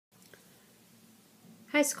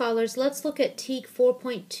Hi scholars, let's look at TEK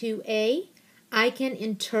 4.2a. I can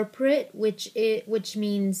interpret, which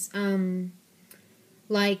means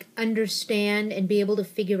like understand and be able to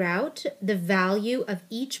figure out the value of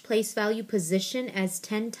each place value position as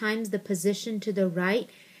 10 times the position to the right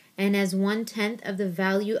and as 1/10 of the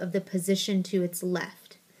value of the position to its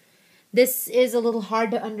left. This is a little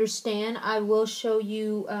hard to understand. I will show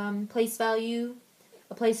you a place value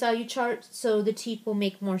chart so the TEK will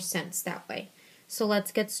make more sense that way. So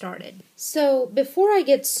let's get started. So before I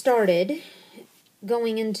get started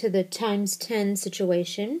going into the times 10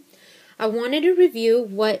 situation, I wanted to review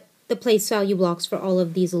what the place value blocks for all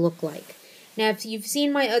of these look like. Now, if you've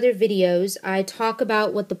seen my other videos, I talk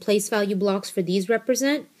about what the place value blocks for these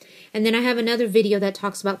represent, and then I have another video that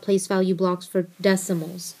talks about place value blocks for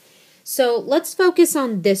decimals. So let's focus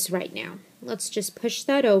on this right now. Let's just push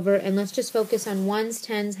that over, and let's just focus on ones,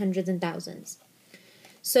 tens, hundreds, and thousands.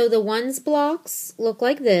 So the ones blocks look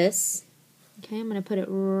like this. Okay, I'm going to put it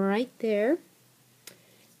right there.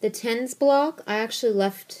 The tens block, I actually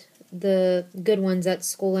left the good ones at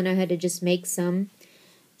school and I had to just make some.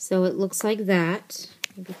 So it looks like that.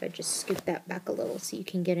 Maybe if I just scoot that back a little so you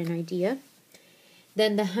can get an idea.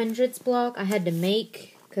 Then the hundreds block I had to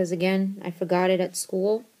make because, again, I forgot it at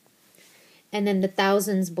school. And then the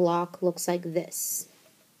thousands block looks like this.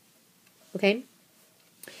 Okay?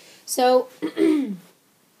 So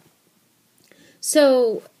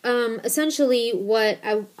essentially what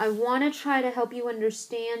I want to try to help you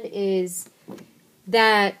understand is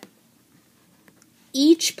that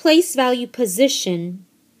each place value position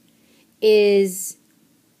is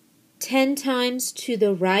 10 times to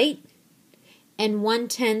the right and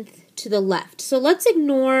 1/10 to the left. So let's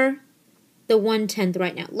ignore the 1/10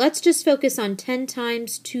 right now. Let's just focus on 10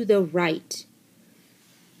 times to the right.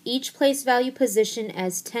 Each place value position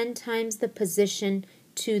as 10 times the position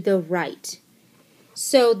to the right.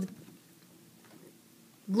 So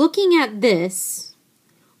looking at this,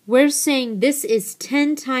 we're saying this is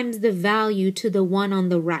 10 times the value to the one on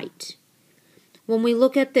the right. When we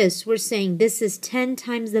look at this, we're saying this is 10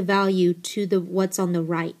 times the value to the what's on the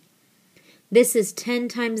right. This is 10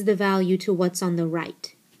 times the value to what's on the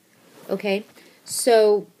right. Okay?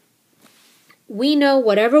 So we know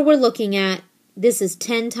whatever we're looking at, this is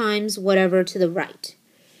 10 times whatever to the right.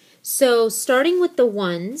 So starting with the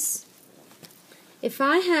ones, if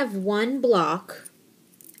I have one block,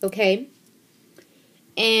 okay,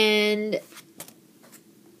 and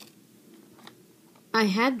I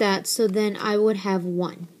had that, so then I would have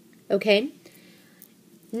 1, okay?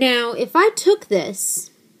 Now, if I took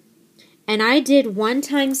this and I did 1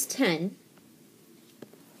 times 10,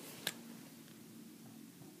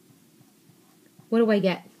 what do I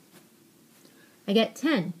get? I get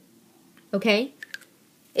 10, okay?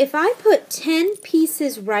 If I put 10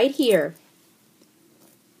 pieces right here,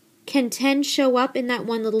 can 10 show up in that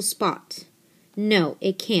one little spot? No,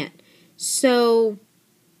 it can't. So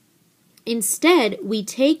instead, we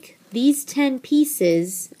take these 10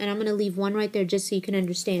 pieces, and I'm going to leave one right there just so you can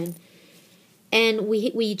understand, and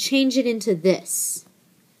we change it into this.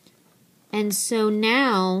 And so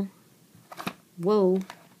now, whoa,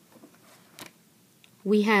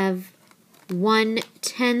 we have 1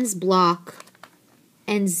 tens block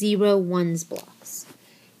and 0 ones blocks.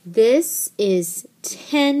 This is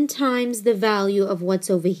 10 times the value of what's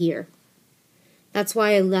over here. That's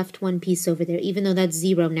why I left one piece over there, even though that's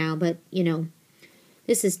 0 now, but, you know,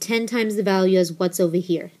 this is 10 times the value as what's over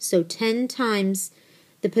here. So 10 times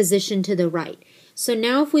the position to the right. So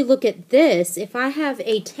now if we look at this, if I have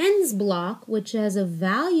a tens block, which has a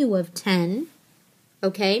value of 10,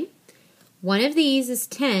 okay, one of these is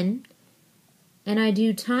 10, and I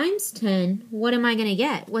do times 10, what am I going to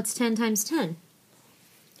get? What's 10 times 10?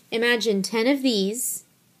 Imagine 10 of these,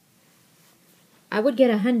 I would get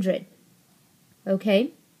 100,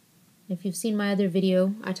 okay? If you've seen my other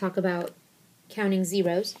video, I talk about counting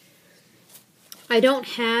zeros. I don't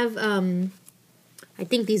have, I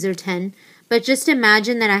think these are 10, but just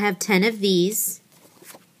imagine that I have 10 of these,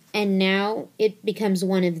 and now it becomes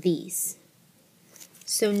one of these.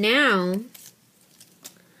 So now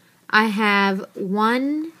I have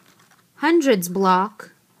 1 hundreds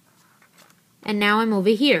block, and now I'm over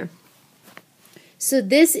here. So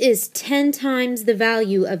this is 10 times the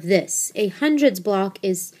value of this. A hundreds block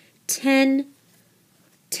is 10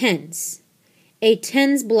 tens. A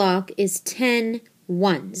tens block is 10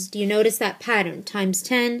 ones. Do you notice that pattern? Times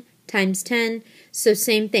 10, times 10. So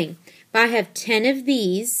same thing. If I have 10 of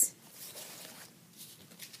these,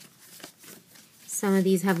 some of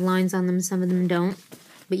these have lines on them, some of them don't,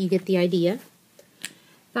 but you get the idea.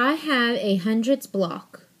 If I have a hundreds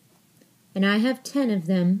block, and I have 10 of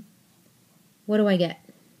them, what do I get?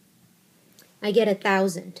 I get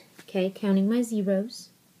 1,000. Okay, counting my zeros.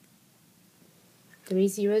 3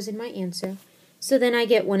 zeros in my answer. So then I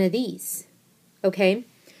get one of these. Okay,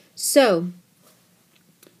 so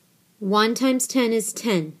 1 times 10 is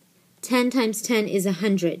 10. 10 times 10 is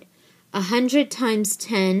 100. 100 times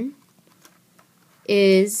 10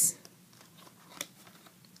 is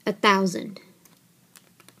 1,000.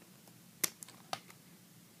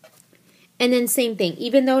 And then same thing,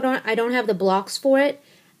 even though I don't have the blocks for it,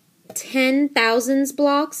 10,000s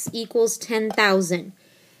blocks equals 10,000.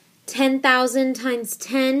 10,000 times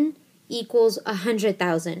 10 equals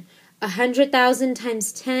 100,000. 100,000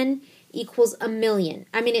 times 10 equals 1,000,000.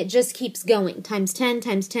 I mean, it just keeps going. Times 10,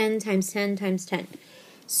 times 10, times 10, times 10.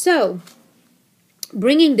 So,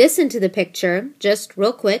 bringing this into the picture, just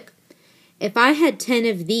real quick, if I had 10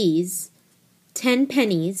 of these, 10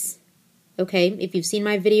 pennies, okay, if you've seen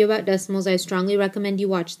my video about decimals, I strongly recommend you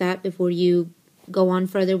watch that before you go on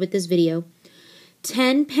further with this video.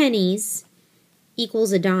 10 pennies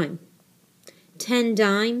equals a dime. 10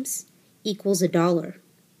 dimes equals $1.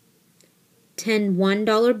 10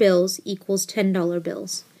 $1 bills equals $10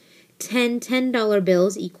 bills. 10 $10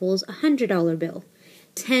 bills equals a $100 bill.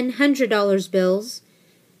 10 $100 bills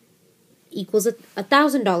equals a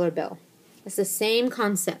 $1,000 bill. It's the same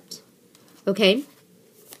concept. Okay?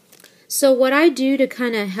 So what I do to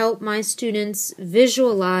kind of help my students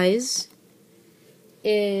visualize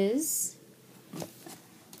is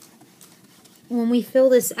when we fill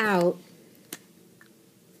this out,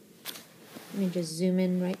 let me just zoom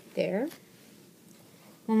in right there.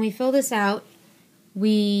 When we fill this out,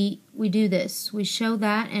 we do this. We show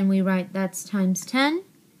that and we write that's times 10.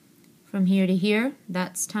 From here to here,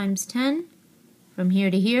 that's times 10. From here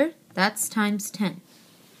to here, that's times 10.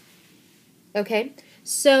 Okay,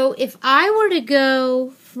 so if I were to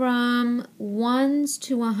go from 1s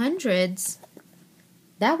to 100s,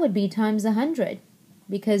 that would be times 100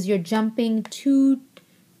 because you're jumping 10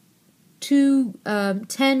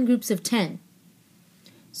 groups of 10.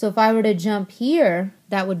 So if I were to jump here,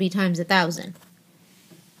 that would be times 1,000.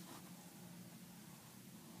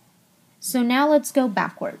 So now let's go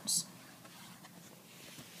backwards.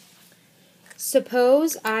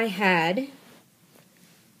 Suppose I had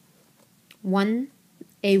one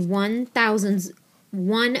of a thousands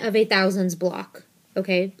block.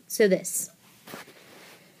 Okay, so this.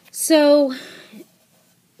 So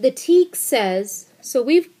the TEK says, so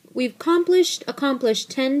we've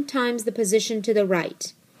accomplished 10 times the position to the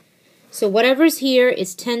right. So whatever's here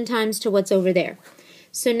is 10 times to what's over there.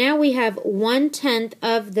 So now we have 1/10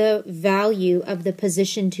 of the value of the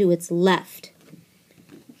position to its left.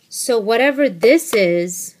 So whatever this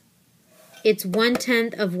is, it's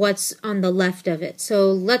 1/10 of what's on the left of it.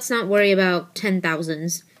 So let's not worry about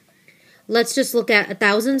 10,000s. Let's just look at a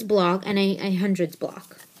thousands block and a hundreds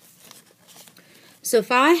block. So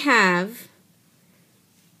if I have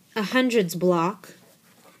a hundreds block,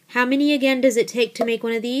 how many again does it take to make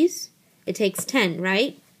one of these? It takes 10,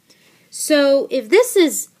 right? So if this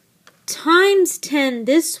is times 10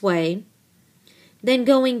 this way, then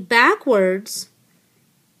going backwards,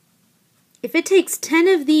 if it takes 10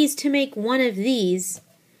 of these to make one of these,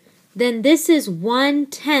 then this is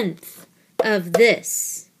 1/10 of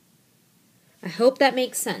this. I hope that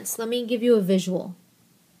makes sense. Let me give you a visual.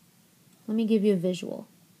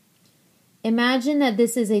 Imagine that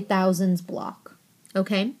this is a thousands block,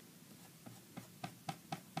 okay?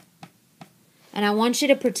 And I want you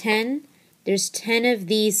to pretend there's 10 of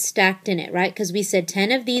these stacked in it, right? Because we said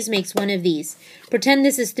 10 of these makes one of these. Pretend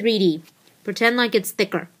this is 3D. Pretend like it's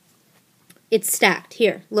thicker. It's stacked.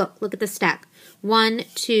 Here, look at the stack. 1,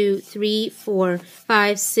 2, 3, 4,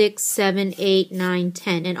 5, 6, 7, 8, 9,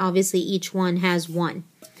 10. And obviously each one has 1.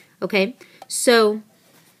 Okay? So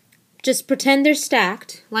just pretend they're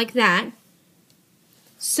stacked like that.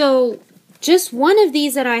 So just one of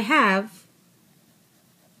these that I have,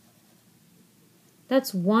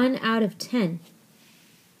 that's 1 out of 10.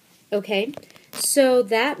 Okay? So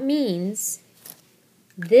that means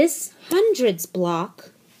this hundreds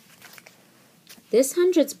block is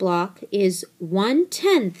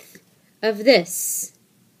 1/10 of this.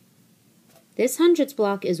 This hundreds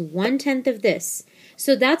block is 1/10 of this.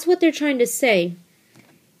 So that's what they're trying to say.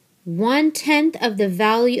 1/10 of the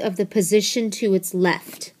value of the position to its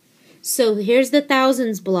left. So here's the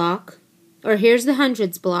thousands block, or here's the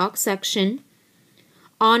hundreds block section.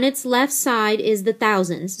 On its left side is the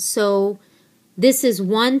thousands. So this is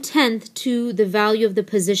 1/10 to the value of the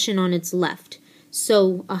position on its left.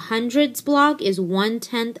 So a hundreds block is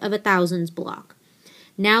 1/10 of a thousands block.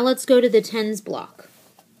 Now let's go to the tens block.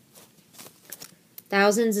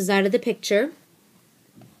 Thousands is out of the picture.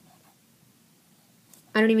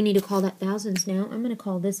 I don't even need to call that thousands now. I'm going to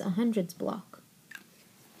call this a hundreds block.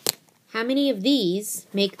 How many of these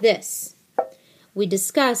make this? We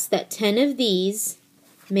discussed that 10 of these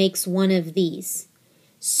makes one of these.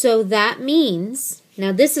 So that means,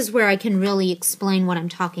 now this is where I can really explain what I'm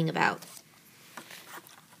talking about.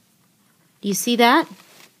 Do you see that?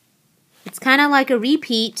 It's kind of like a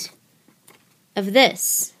repeat of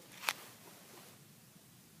this.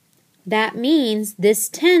 That means this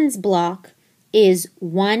tens block is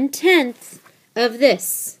 1/10 of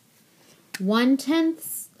this. One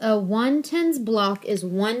tens block is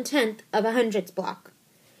 1/10 of a hundreds block.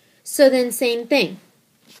 So then same thing.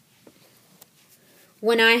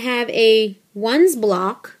 When I have a ones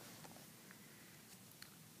block,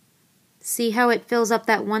 see how it fills up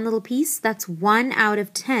that one little piece? That's 1 out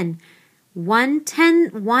of 10. One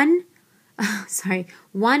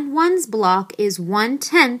ones block is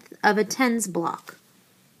 1/10 of a tens block.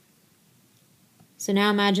 So now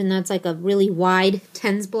imagine that's like a really wide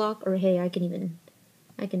tens block, or hey, I can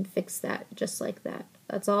fix that just like that.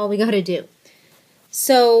 That's all we got to do.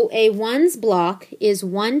 So a ones block is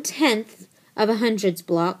 1/10 of a hundreds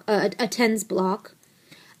block, a tens block.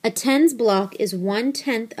 A tens block is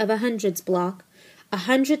 1/10 of a hundreds block. A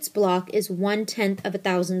hundreds block is 1/10 of a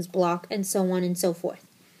thousands block, and so on and so forth.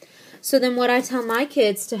 So then what I tell my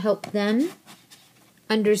kids to help them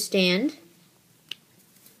understand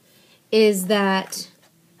is that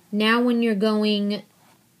now when you're going,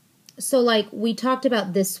 so like we talked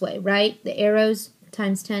about this way, right? The arrows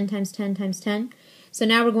times 10 times 10 times 10. So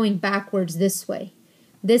now we're going backwards this way.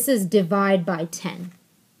 This is divide by 10.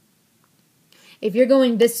 If you're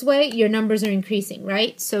going this way, your numbers are increasing,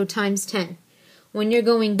 right? So times 10. When you're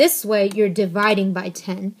going this way, you're dividing by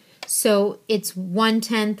 10. So it's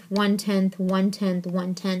 1/10, 1/10, 1/10,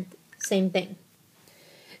 1/10, same thing.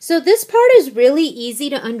 So this part is really easy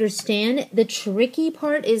to understand. The tricky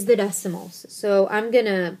part is the decimals. So I'm going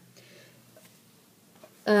to,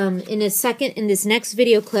 in a second, in this next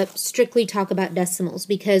video clip, strictly talk about decimals,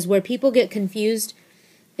 because where people get confused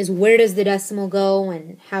is where does the decimal go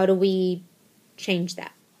and how do we change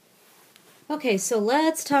that. Okay, so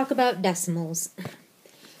let's talk about decimals.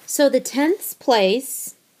 So the tenths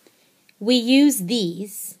place, we use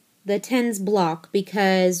these, the tens block,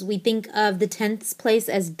 because we think of the tenths place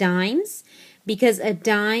as dimes, because a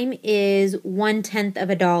dime is 1/10 of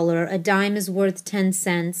a dollar. A dime is worth 10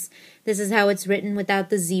 cents. This is how it's written without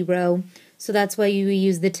the zero. So that's why you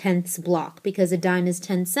use the tenths block, because a dime is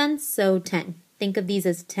 10 cents, so 10. Think of these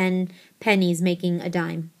as 10 pennies making a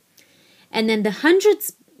dime. And then the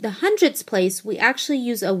hundreds place, we actually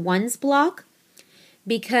use a ones block,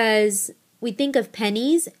 because we think of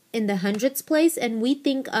pennies in the hundreds place, and we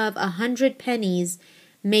think of 100 pennies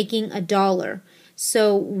making a dollar.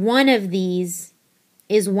 So one of these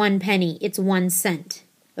is 1 penny. It's 1 cent.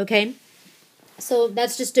 Okay? So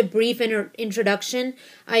that's just a brief introduction.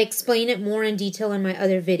 I explain it more in detail in my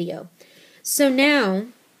other video. So now,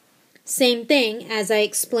 same thing as I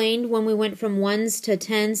explained when we went from ones to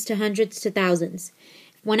tens to hundreds to thousands.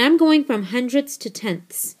 When I'm going from hundreds to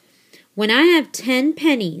tenths, when I have 10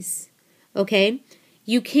 pennies, okay,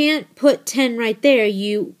 you can't put 10 right there.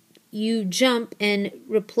 You jump and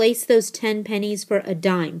replace those 10 pennies for a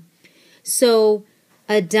dime. So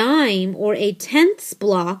a dime or a tenths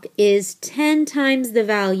block is 10 times the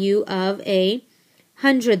value of a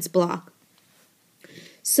hundreds block.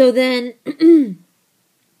 So then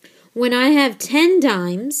when I have 10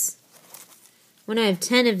 dimes, when I have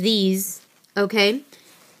 10 of these, okay,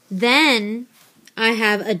 then I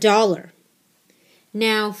have a dollar.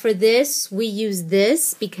 Now for this, we use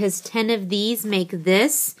this because 10 of these make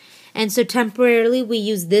this. And so temporarily we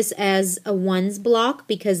use this as a ones block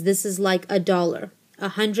because this is like a dollar.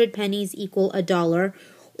 100 pennies equal a dollar,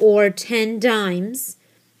 or 10 dimes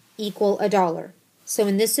equal a dollar. So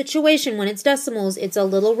in this situation, when it's decimals, it's a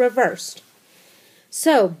little reversed.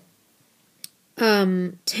 So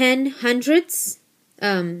 10 hundredths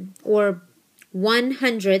or 1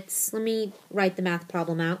 hundredths. Let me write the math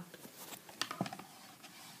problem out.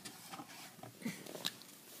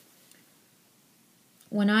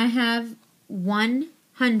 When I have 1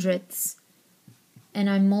 hundredths and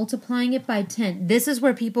I'm multiplying it by 10, this is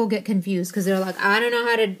where people get confused because they're like, I don't know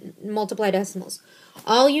how to multiply decimals.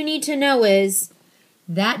 All you need to know is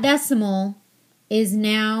that decimal is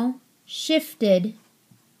now shifted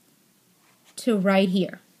to right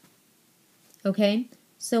here. Okay?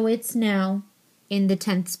 So it's now in the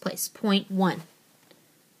tenths place, 0.1.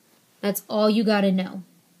 That's all you got to know.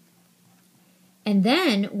 And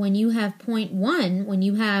then when you have 0.1, when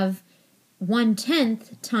you have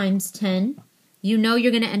 1/10 times 10, you know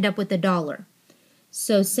you're going to end up with a dollar.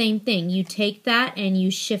 So same thing, you take that and you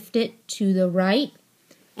shift it to the right,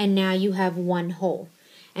 and now you have 1 whole.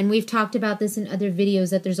 And we've talked about this in other videos,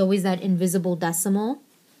 that there's always that invisible decimal.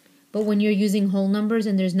 But when you're using whole numbers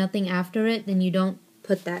and there's nothing after it, then you don't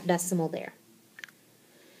put that decimal there.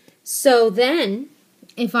 So then,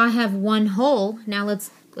 if I have 1 whole, now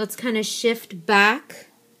let's kind of shift back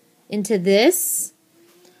into this.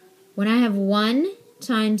 When I have 1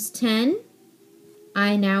 times 10,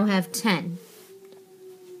 I now have 10.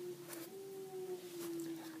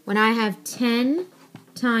 When I have 10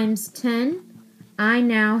 times 10, I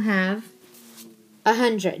now have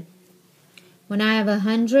 100. When I have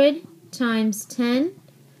 100 times 10,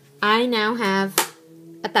 I now have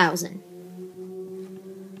 1,000.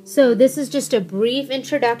 So this is just a brief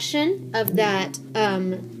introduction of that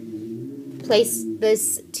place,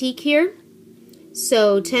 this TEK here.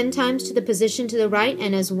 So 10 times to the position to the right,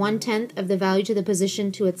 and as 1/10 of the value to the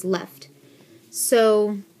position to its left.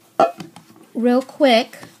 So real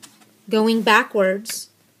quick, going backwards,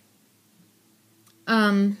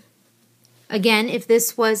 again, if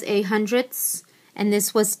this was a hundredths and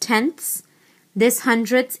this was tenths, this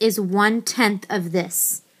hundredths is 1/10 of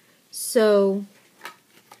this. So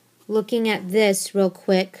looking at this real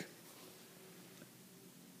quick,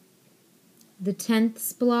 the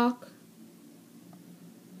tenths block,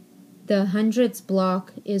 the hundredths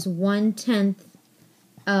block is 1/10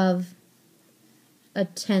 of a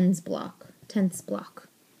tenths block.